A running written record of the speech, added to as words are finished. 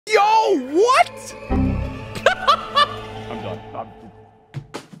what? I'm done.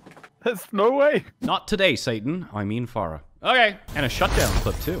 There's no way. Not today, Satan. I mean Farah. Okay, and a shutdown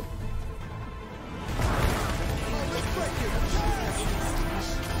clip too.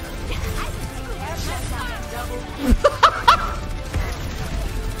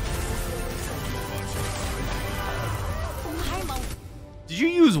 Did you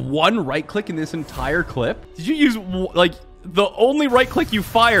use one right click in this entire clip? Did you use, like, the only right click you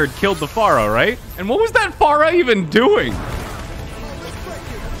fired killed the Farah, right? And what was that Farah even doing?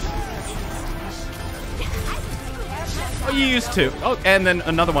 Oh, you used to. Oh, and then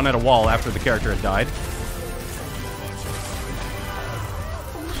another one at a wall after the character had died.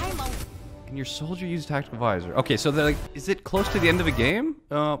 And your soldier used tactical visor. Okay, so like, is it close to the end of the game?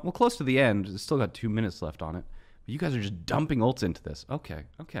 Well, close to the end. It's still got 2 minutes left on it. But you guys are just dumping ults into this. Okay,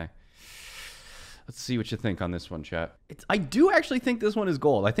 okay. Let's see what you think on this one, chat. I do actually think this one is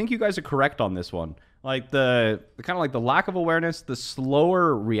gold. I think you guys are correct on this one. Like the kind of like the lack of awareness, the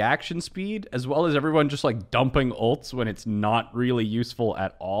slower reaction speed, as well as everyone just like dumping ults when it's not really useful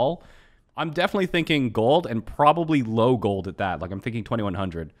at all. I'm definitely thinking gold and probably low gold at that. Like I'm thinking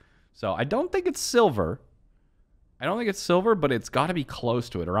 2100. So I don't think it's silver. I don't think it's silver, but it's got to be close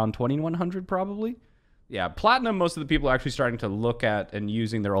to it, around 2100 probably. Yeah, platinum, most of the people are actually starting to look at and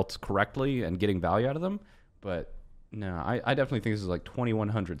using their ults correctly and getting value out of them. But no, I definitely think this is like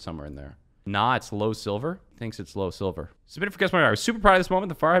 2100 somewhere in there. Nah, it's low silver. Thinks it's low silver. Submitted for Guess What? I was super proud of this moment.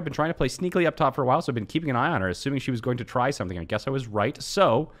 The Farah had been trying to play sneakily up top for a while, so I've been keeping an eye on her, assuming she was going to try something. I guess I was right.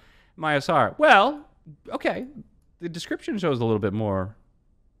 So, my SR. Well, okay. The description shows a little bit more.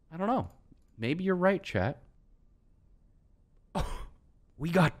 I don't know. Maybe you're right, chat. Oh, we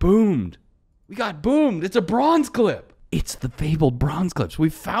got boomed. We got boomed. It's a bronze clip. It's the fabled bronze clips.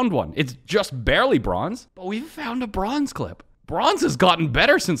 We've found one. It's just barely bronze, but we've found a bronze clip. Bronze has gotten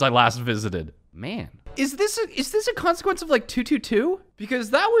better since I last visited. Man. Is this a consequence of like 222? Because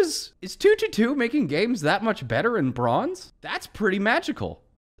that was... Is 222 making games that much better in bronze? That's pretty magical.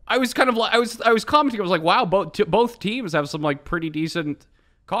 I was kind of like... I was commenting. I was like, wow, both teams have some like pretty decent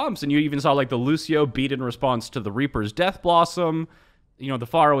comps. And you even saw like the Lucio beat in response to the Reaper's Death Blossom. You know, the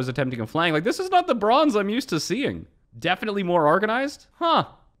Farah was attempting a flank. Like, this is not the bronze I'm used to seeing. Definitely more organized? Huh.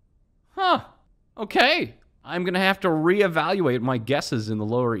 Huh. Okay. I'm going to have to reevaluate my guesses in the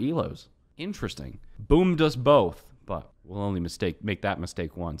lower elos. Interesting. Boomed us both, but we'll only make that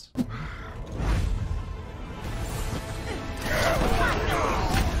mistake once.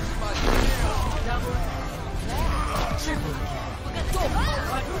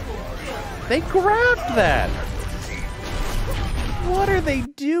 They grabbed that! What are they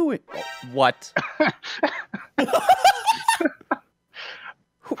doing? What?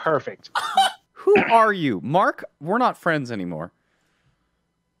 Perfect. Who are you? Mark, we're not friends anymore.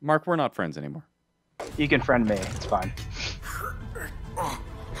 Mark, we're not friends anymore. You can friend me. It's fine.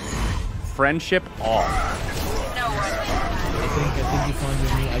 Friendship off. I think you found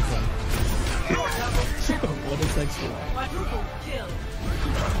your new icon. What a sexy.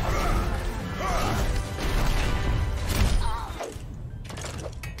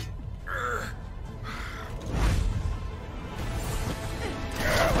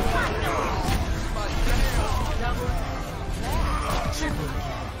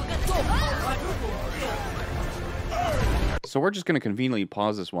 So we're just going to conveniently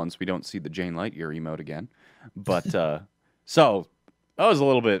pause this one so we don't see the Jayne Lightyear emote again. But, so, that was a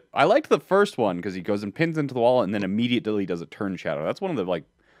little bit... I liked the first one because he goes and pins into the wall and then immediately does a turn shadow. That's one of the, like,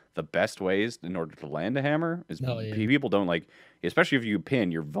 the best ways in order to land a hammer. Is people don't, like... Especially if you pin,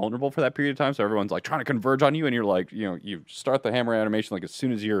 you're vulnerable for that period of time, so everyone's, like, trying to converge on you, and you're, like, you know, you start the hammer animation, like, as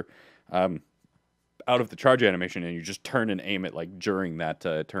soon as you're out of the charge animation, and you just turn and aim it, like, during that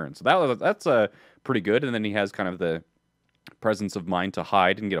turn. So that's pretty good, and then he has kind of the presence of mind to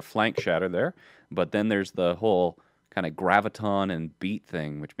hide and get a flank shatter there. But then there's the whole kind of graviton and beat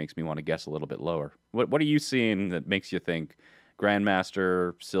thing, which makes me want to guess a little bit lower. What are you seeing that makes you think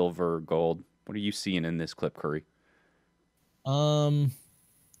Grandmaster, silver, gold? What are you seeing in this clip, Curry?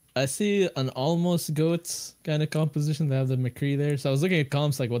 I see an almost goats kind of composition. They have the McCree there. So I was looking at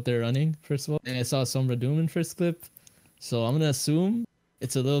comps, like what they're running, first of all. And I saw Sombra Doom in first clip. So I'm going to assume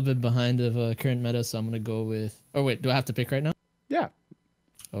it's a little bit behind of current meta. So I'm going to go with... Oh, wait. Do I have to pick right now? Yeah.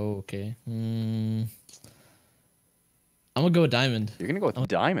 Oh, okay. I'm going to go with Diamond. You're going to go with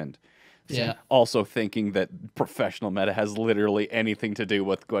Diamond. Yeah. Also thinking that professional meta has literally anything to do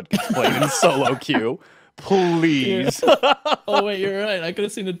with what gets played in solo queue. Please. Yeah. Oh wait, you're right. I could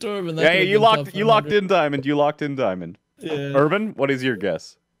have seen the Torben. Yeah, you locked in Diamond. You locked in Diamond. Yeah. Urban, what is your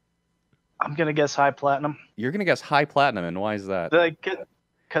guess? I'm gonna guess high platinum. You're gonna guess high platinum, and why is that?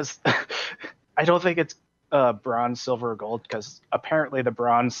 because I don't think it's bronze, silver, or gold, because apparently the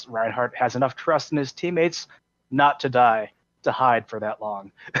bronze Reinhardt has enough trust in his teammates not to die, to hide for that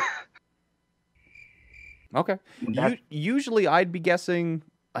long. Okay. Usually I'd be guessing,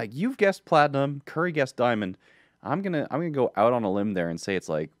 like, you've guessed platinum, Curry guessed diamond. I'm gonna go out on a limb there and say it's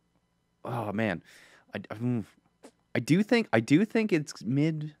like, oh man, I do think it's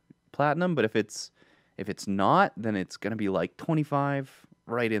mid platinum, but if it's not, then it's gonna be like 25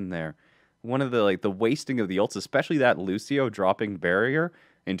 right in there. One of the the wasting of the ults, especially that Lucio dropping barrier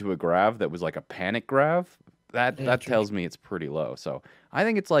into a grav that was like a panic grav, that tells me it's pretty low. So I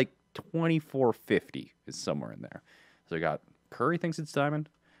think it's like 2450 is somewhere in there. So we got Curry thinks it's diamond,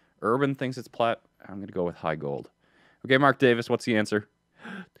 Urban thinks it's plat. I'm gonna go with high gold. Okay, Mark Davis, what's the answer?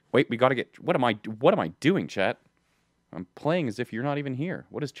 Wait, we gotta get. What am I doing, chat? I'm playing as if you're not even here.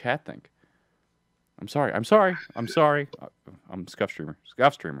 What does chat think? I'm sorry. I'm Scuff Streamer.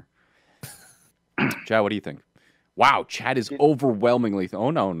 Chat, what do you think? Wow, chat is overwhelmingly. Oh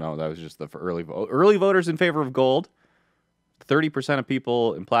no, that was just the early vote. Early voters in favor of gold. 30% of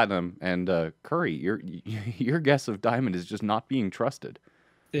people in platinum, and Curry, your guess of diamond is just not being trusted.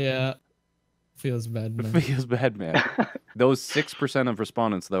 Yeah, feels bad, man. Feels bad, man. Those 6% of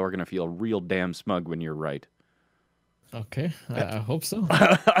respondents, though, are gonna feel real damn smug when you're right. Okay, I hope so.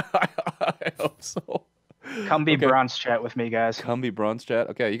 I hope so. Come be bronze chat with me, guys. Come be bronze chat.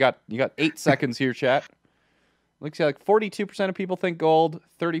 Okay, you got 8 seconds here, chat. Looks like 42% of people think gold,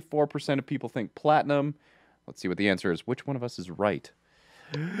 34% of people think platinum. Let's see what the answer is. Which one of us is right?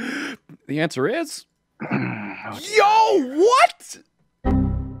 The answer is... Yo, what?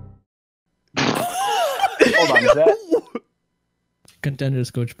 Hold on, is that... Contenders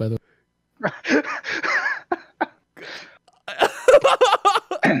coach, by the way.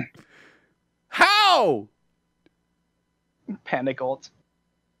 How? Panic ult.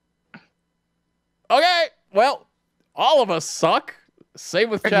 Okay, well, all of us suck. Same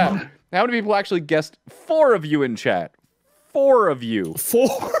with chat. How many people actually guessed? 4 of you in chat. 4 of you.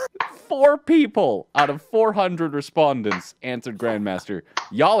 4 people out of 400 respondents answered Grandmaster.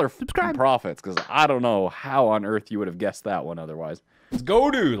 Y'all are fucking prophets, because I don't know how on earth you would have guessed that one otherwise. Let's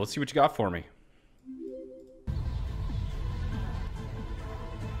go, dude. Let's see what you got for me.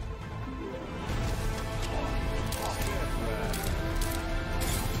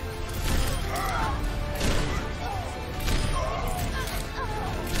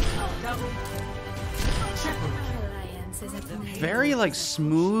 Very like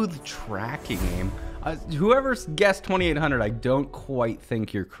smooth tracking aim. Whoever's guessed 2800, I don't quite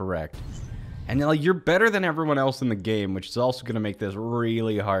think you're correct. And like, you're better than everyone else in the game, which is also going to make this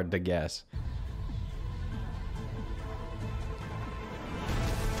really hard to guess.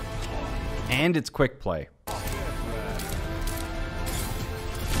 And it's quick play.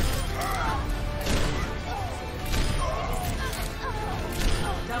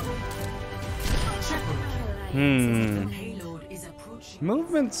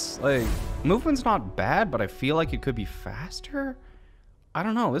 Movement's not bad, but I feel like it could be faster. I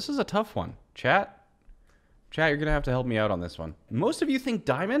don't know. This is a tough one. Chat, you're gonna have to help me out on this one. Most of you think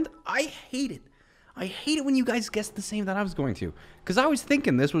diamond. I hate it. I hate it when you guys guess the same that I was going to, because I was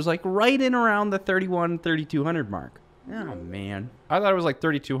thinking this was like right in around the 3200 mark. Oh man, I thought it was like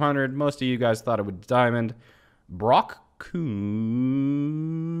 3200. Most of you guys thought it was diamond. Brock Coon.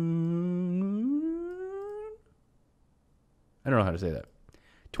 I don't know how to say that.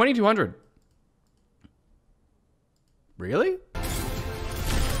 2200. Really?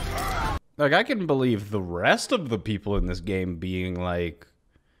 Like, I can believe the rest of the people in this game being like,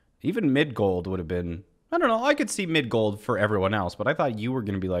 even mid gold would have been, I don't know, I could see mid gold for everyone else, but I thought you were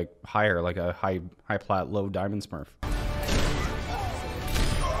going to be like higher, like a high plat, low diamond smurf.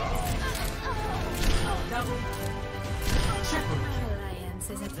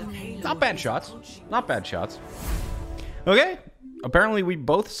 Not bad shots. Not bad shots. Okay. Apparently we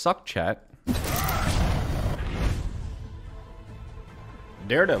both suck, chat.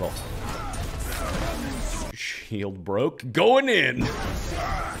 Daredevil. Shield broke. Going in.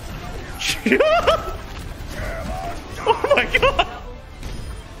 Oh my god.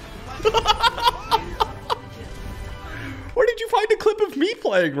 Where did you find a clip of me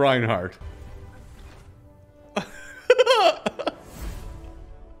playing Reinhardt?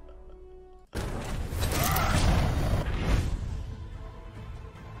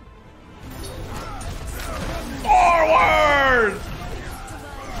 Forward!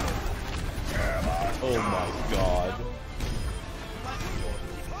 Oh my god.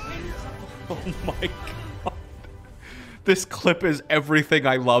 Oh my god. This clip is everything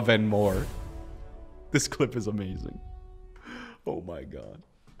I love and more. This clip is amazing. Oh my god.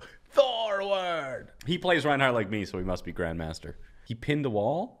 Forward. He plays Reinhardt like me, so he must be Grandmaster. He pinned the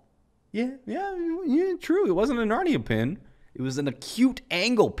wall? Yeah, true. It wasn't a Narnia pin. It was an acute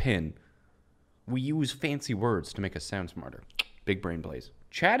angle pin. We use fancy words to make us sound smarter. Big brain plays.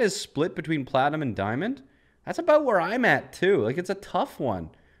 Chat is split between Platinum and Diamond. That's about where I'm at, too. Like, it's a tough one.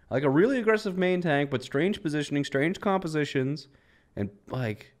 Like, a really aggressive main tank, but strange positioning, strange compositions. And,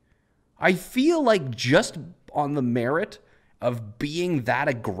 like, I feel like just on the merit of being that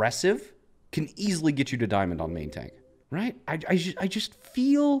aggressive can easily get you to Diamond on main tank, right? I just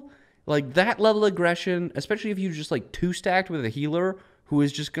feel like that level of aggression, especially if you just, like, two-stacked with a healer who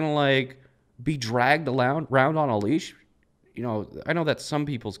is just gonna, like, be dragged around on a leash. You know, I know that's some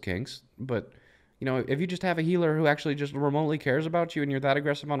people's kinks, but, you know, if you just have a healer who actually just remotely cares about you and you're that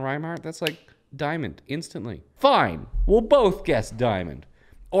aggressive on Reinhardt, that's like Diamond instantly. Fine, we'll both guess Diamond.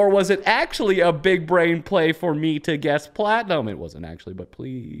 Or was it actually a big brain play for me to guess Platinum? It wasn't actually, but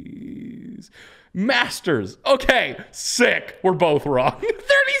please. Masters. Okay, sick. We're both wrong.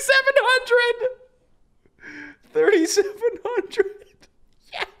 3,700. 3,700.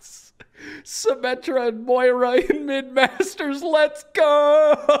 Yes. Symmetra and Moira in mid-masters. Let's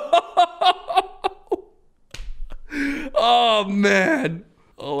go. Oh, man.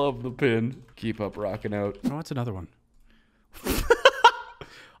 I love the pin. Keep up rocking out. Oh, what's another one?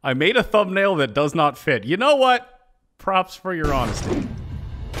 I made a thumbnail that does not fit. You know what? Props for your honesty.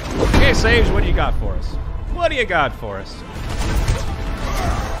 Okay, Sage, what do you got for us? What do you got for us?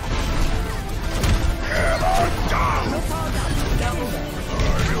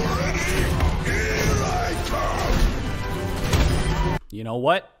 You know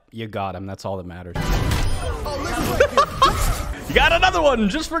what? You got him. That's all that matters. You got another one,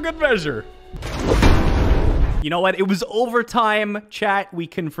 just for good measure. You know what? It was overtime, chat. We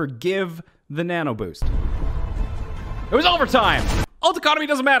can forgive the nano boost. It was overtime. Ult economy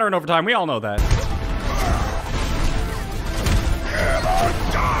doesn't matter in overtime. We all know that.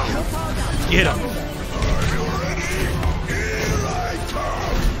 Get him.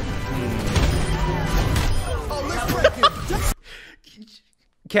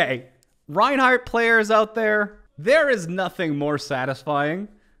 Okay, Reinhardt players out there, there is nothing more satisfying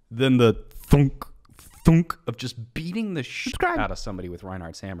than the thunk, thunk of just beating the shit out of somebody with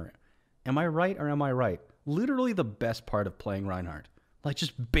Reinhardt's hammer. Am I right or am I right? Literally the best part of playing Reinhardt. Like,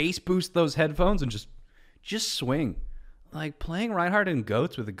 just bass boost those headphones and just swing. Like, playing Reinhardt in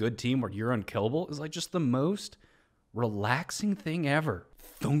GOATs with a good team where you're unkillable is like just the most relaxing thing ever.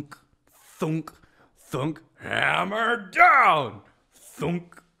 Thunk, thunk, thunk, hammer down.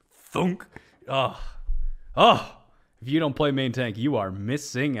 Thunk, thunk. Oh, if you don't play main tank, you are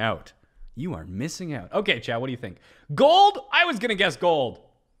missing out. You are missing out. Okay, chat, what do you think? Gold? I was gonna guess gold.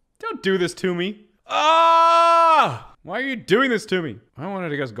 Don't do this to me. Ah! Why are you doing this to me? I wanted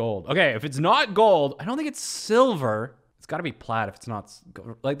to guess gold. Okay, if it's not gold, I don't think it's silver. It's gotta be plat if it's not.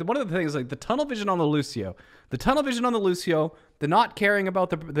 Like, one of the things, like the tunnel vision on the Lucio. The tunnel vision on the Lucio, the not caring about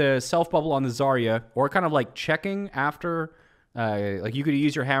the self-bubble on the Zarya, or kind of like checking after. Like, you could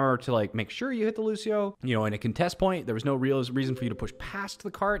use your hammer to, like, make sure you hit the Lucio. You know, in a contest point, there was no real reason for you to push past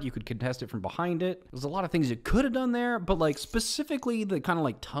the cart. You could contest it from behind it. There's a lot of things you could have done there, but, like, specifically the kind of,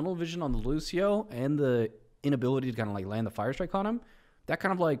 like, tunnel vision on the Lucio and the inability to kind of, like, land the fire strike on him, that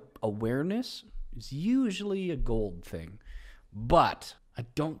kind of, like, awareness is usually a gold thing. But I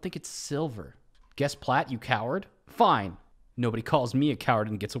don't think it's silver. Guess plat, you coward? Fine. Nobody calls me a coward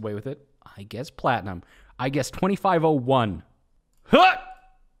and gets away with it. I guess platinum. I guess 2501. Huh!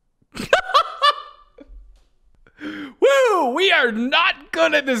 Woo! We are not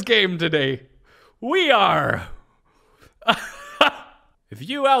good at this game today. We are. If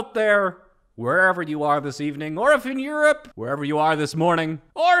you out there, wherever you are this evening, or if in Europe, wherever you are this morning,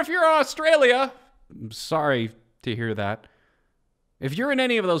 or if you're in Australia, I'm sorry to hear that. If you're in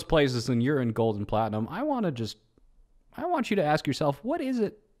any of those places and you're in gold and platinum, I want you to ask yourself, what is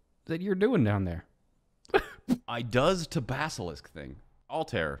it that you're doing down there? I does to Basilisk thing.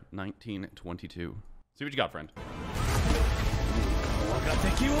 Altair, 1922. See what you got, friend.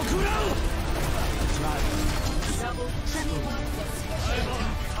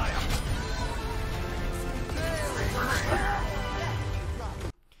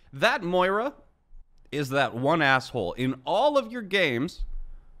 That Moira is that one asshole in all of your games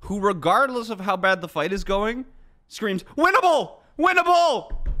who, regardless of how bad the fight is going, screams, "Winnable!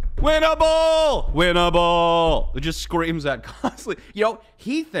 Winnable! Winnable! Winnable!" It just screams that constantly. You know,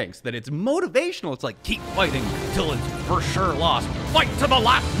 he thinks that it's motivational. It's like, keep fighting till it's for sure lost. Fight to the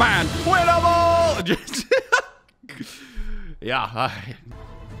last man! Winnable! Just yeah.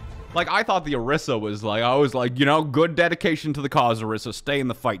 Like, I thought the Orisa was like, I was like, you know, good dedication to the cause, Orisa. Stay in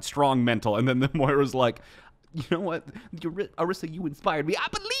the fight. Strong mental. And then the Moira was like, you know what? Orisa, you inspired me. I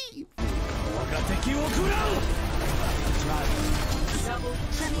believe.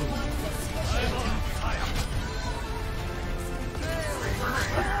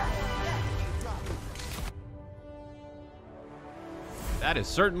 That is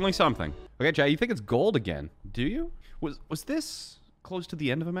certainly something. Okay, chat, you think it's gold again? Do you? Was this close to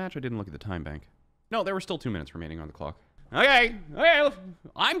the end of a match? I didn't look at the time bank. No, there were still 2 minutes remaining on the clock. Okay,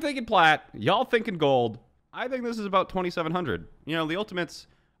 I'm thinking plat. Y'all thinking gold. I think this is about 2,700. You know, the ultimates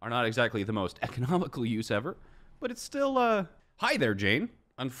are not exactly the most economical use ever, but it's still, Hi there, Jayne.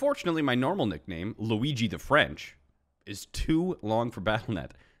 Unfortunately, my normal nickname, Luigi the French, is too long for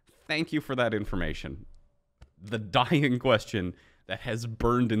Battle.net. Thank you for that information. The dying question that has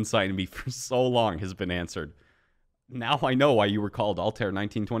burned inside me for so long has been answered. Now I know why you were called Altair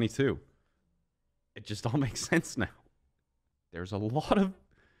 1922. It just all makes sense now. There's a lot of...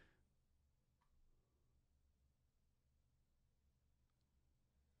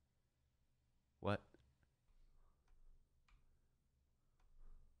 What?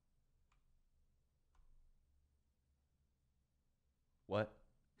 What?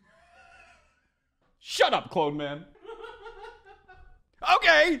 Shut up, Clone Man.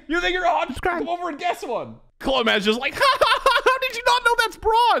 Okay, you think you're on? Come over and guess one. Clone Man's just like, how did you not know that's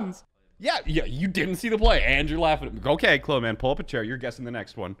bronze? Yeah, you didn't see the play, and you're laughing at me. Okay, Clone Man, pull up a chair. You're guessing the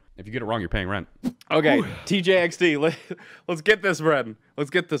next one. If you get it wrong, you're paying rent. Okay, ooh. TJXD, let's get this, Bren. Let's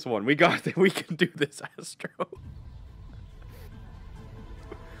get this one. We can do this, Astro.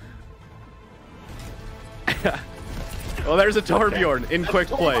 Well, there's a Torbjorn in quick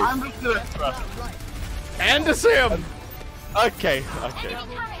play. And a Sim. Okay.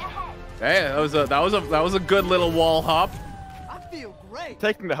 Hey, that was a good little wall hop. I feel great.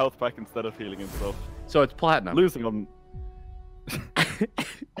 Taking the health back instead of healing himself. So it's platinum. Losing on.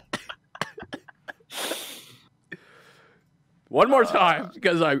 One more time,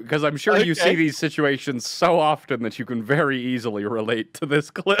 because I'm sure you see these situations so often that you can very easily relate to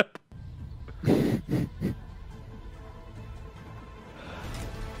this clip. They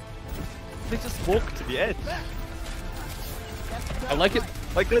just walk to the edge. I like it.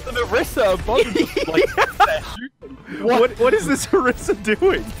 Like there's an Orisa above them, like they're shooting. What is this Orisa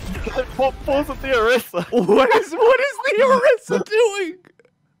doing? What falls at the Orisa? What is the Orisa doing?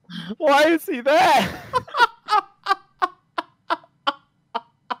 Why is he there?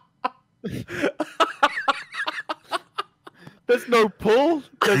 There's no pull.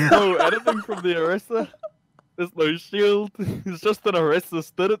 There's no anything from the Orisa. There's no shield. It's just an Orisa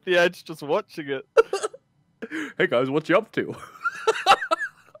stood at the edge just watching it. Hey guys, what you up to?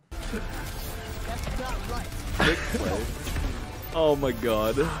 Oh my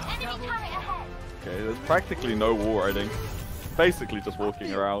god. Okay, there's practically no wall riding. Basically just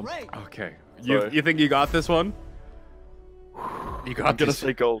walking around. Okay. You think you got this one? You got I'm gonna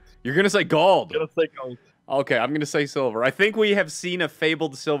say gold. You're gonna say gold? I'm gonna say gold. Okay, I'm gonna say silver. I think we have seen a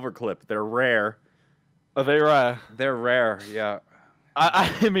fabled silver clip. They're rare. Are they rare? They're rare, yeah.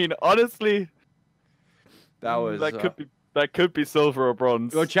 I mean, honestly, that could be silver or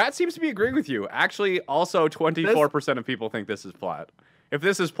bronze. Well, chat seems to be agreeing with you. Actually, also 24% of people think this is plat. If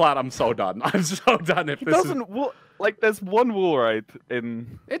this is plat, I'm so done. I'm so done. If this is like, there's one wall ride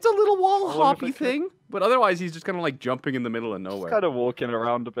in. It's a little wall hoppy thing, but otherwise he's just kind of like jumping in the middle of nowhere. Just kind of walking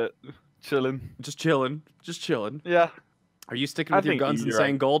around a bit, chilling. Just chilling. Yeah. Are you sticking with your guns and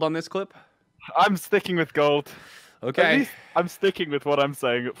saying gold on this clip? I'm sticking with gold. Okay. At least I'm sticking with what I'm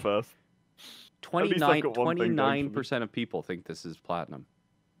saying at first. 29% of people think this is platinum.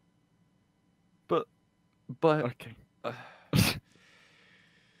 But okay.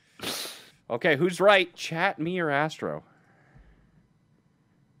 Okay, who's right? Chat, me, or Astro?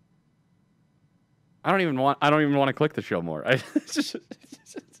 I don't even want to click the show more.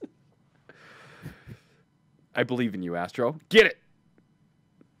 I believe in you, Astro. Get it.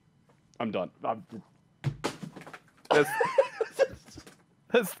 I'm done.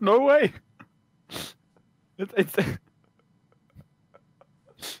 There's no way. It's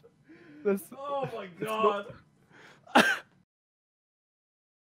oh my god.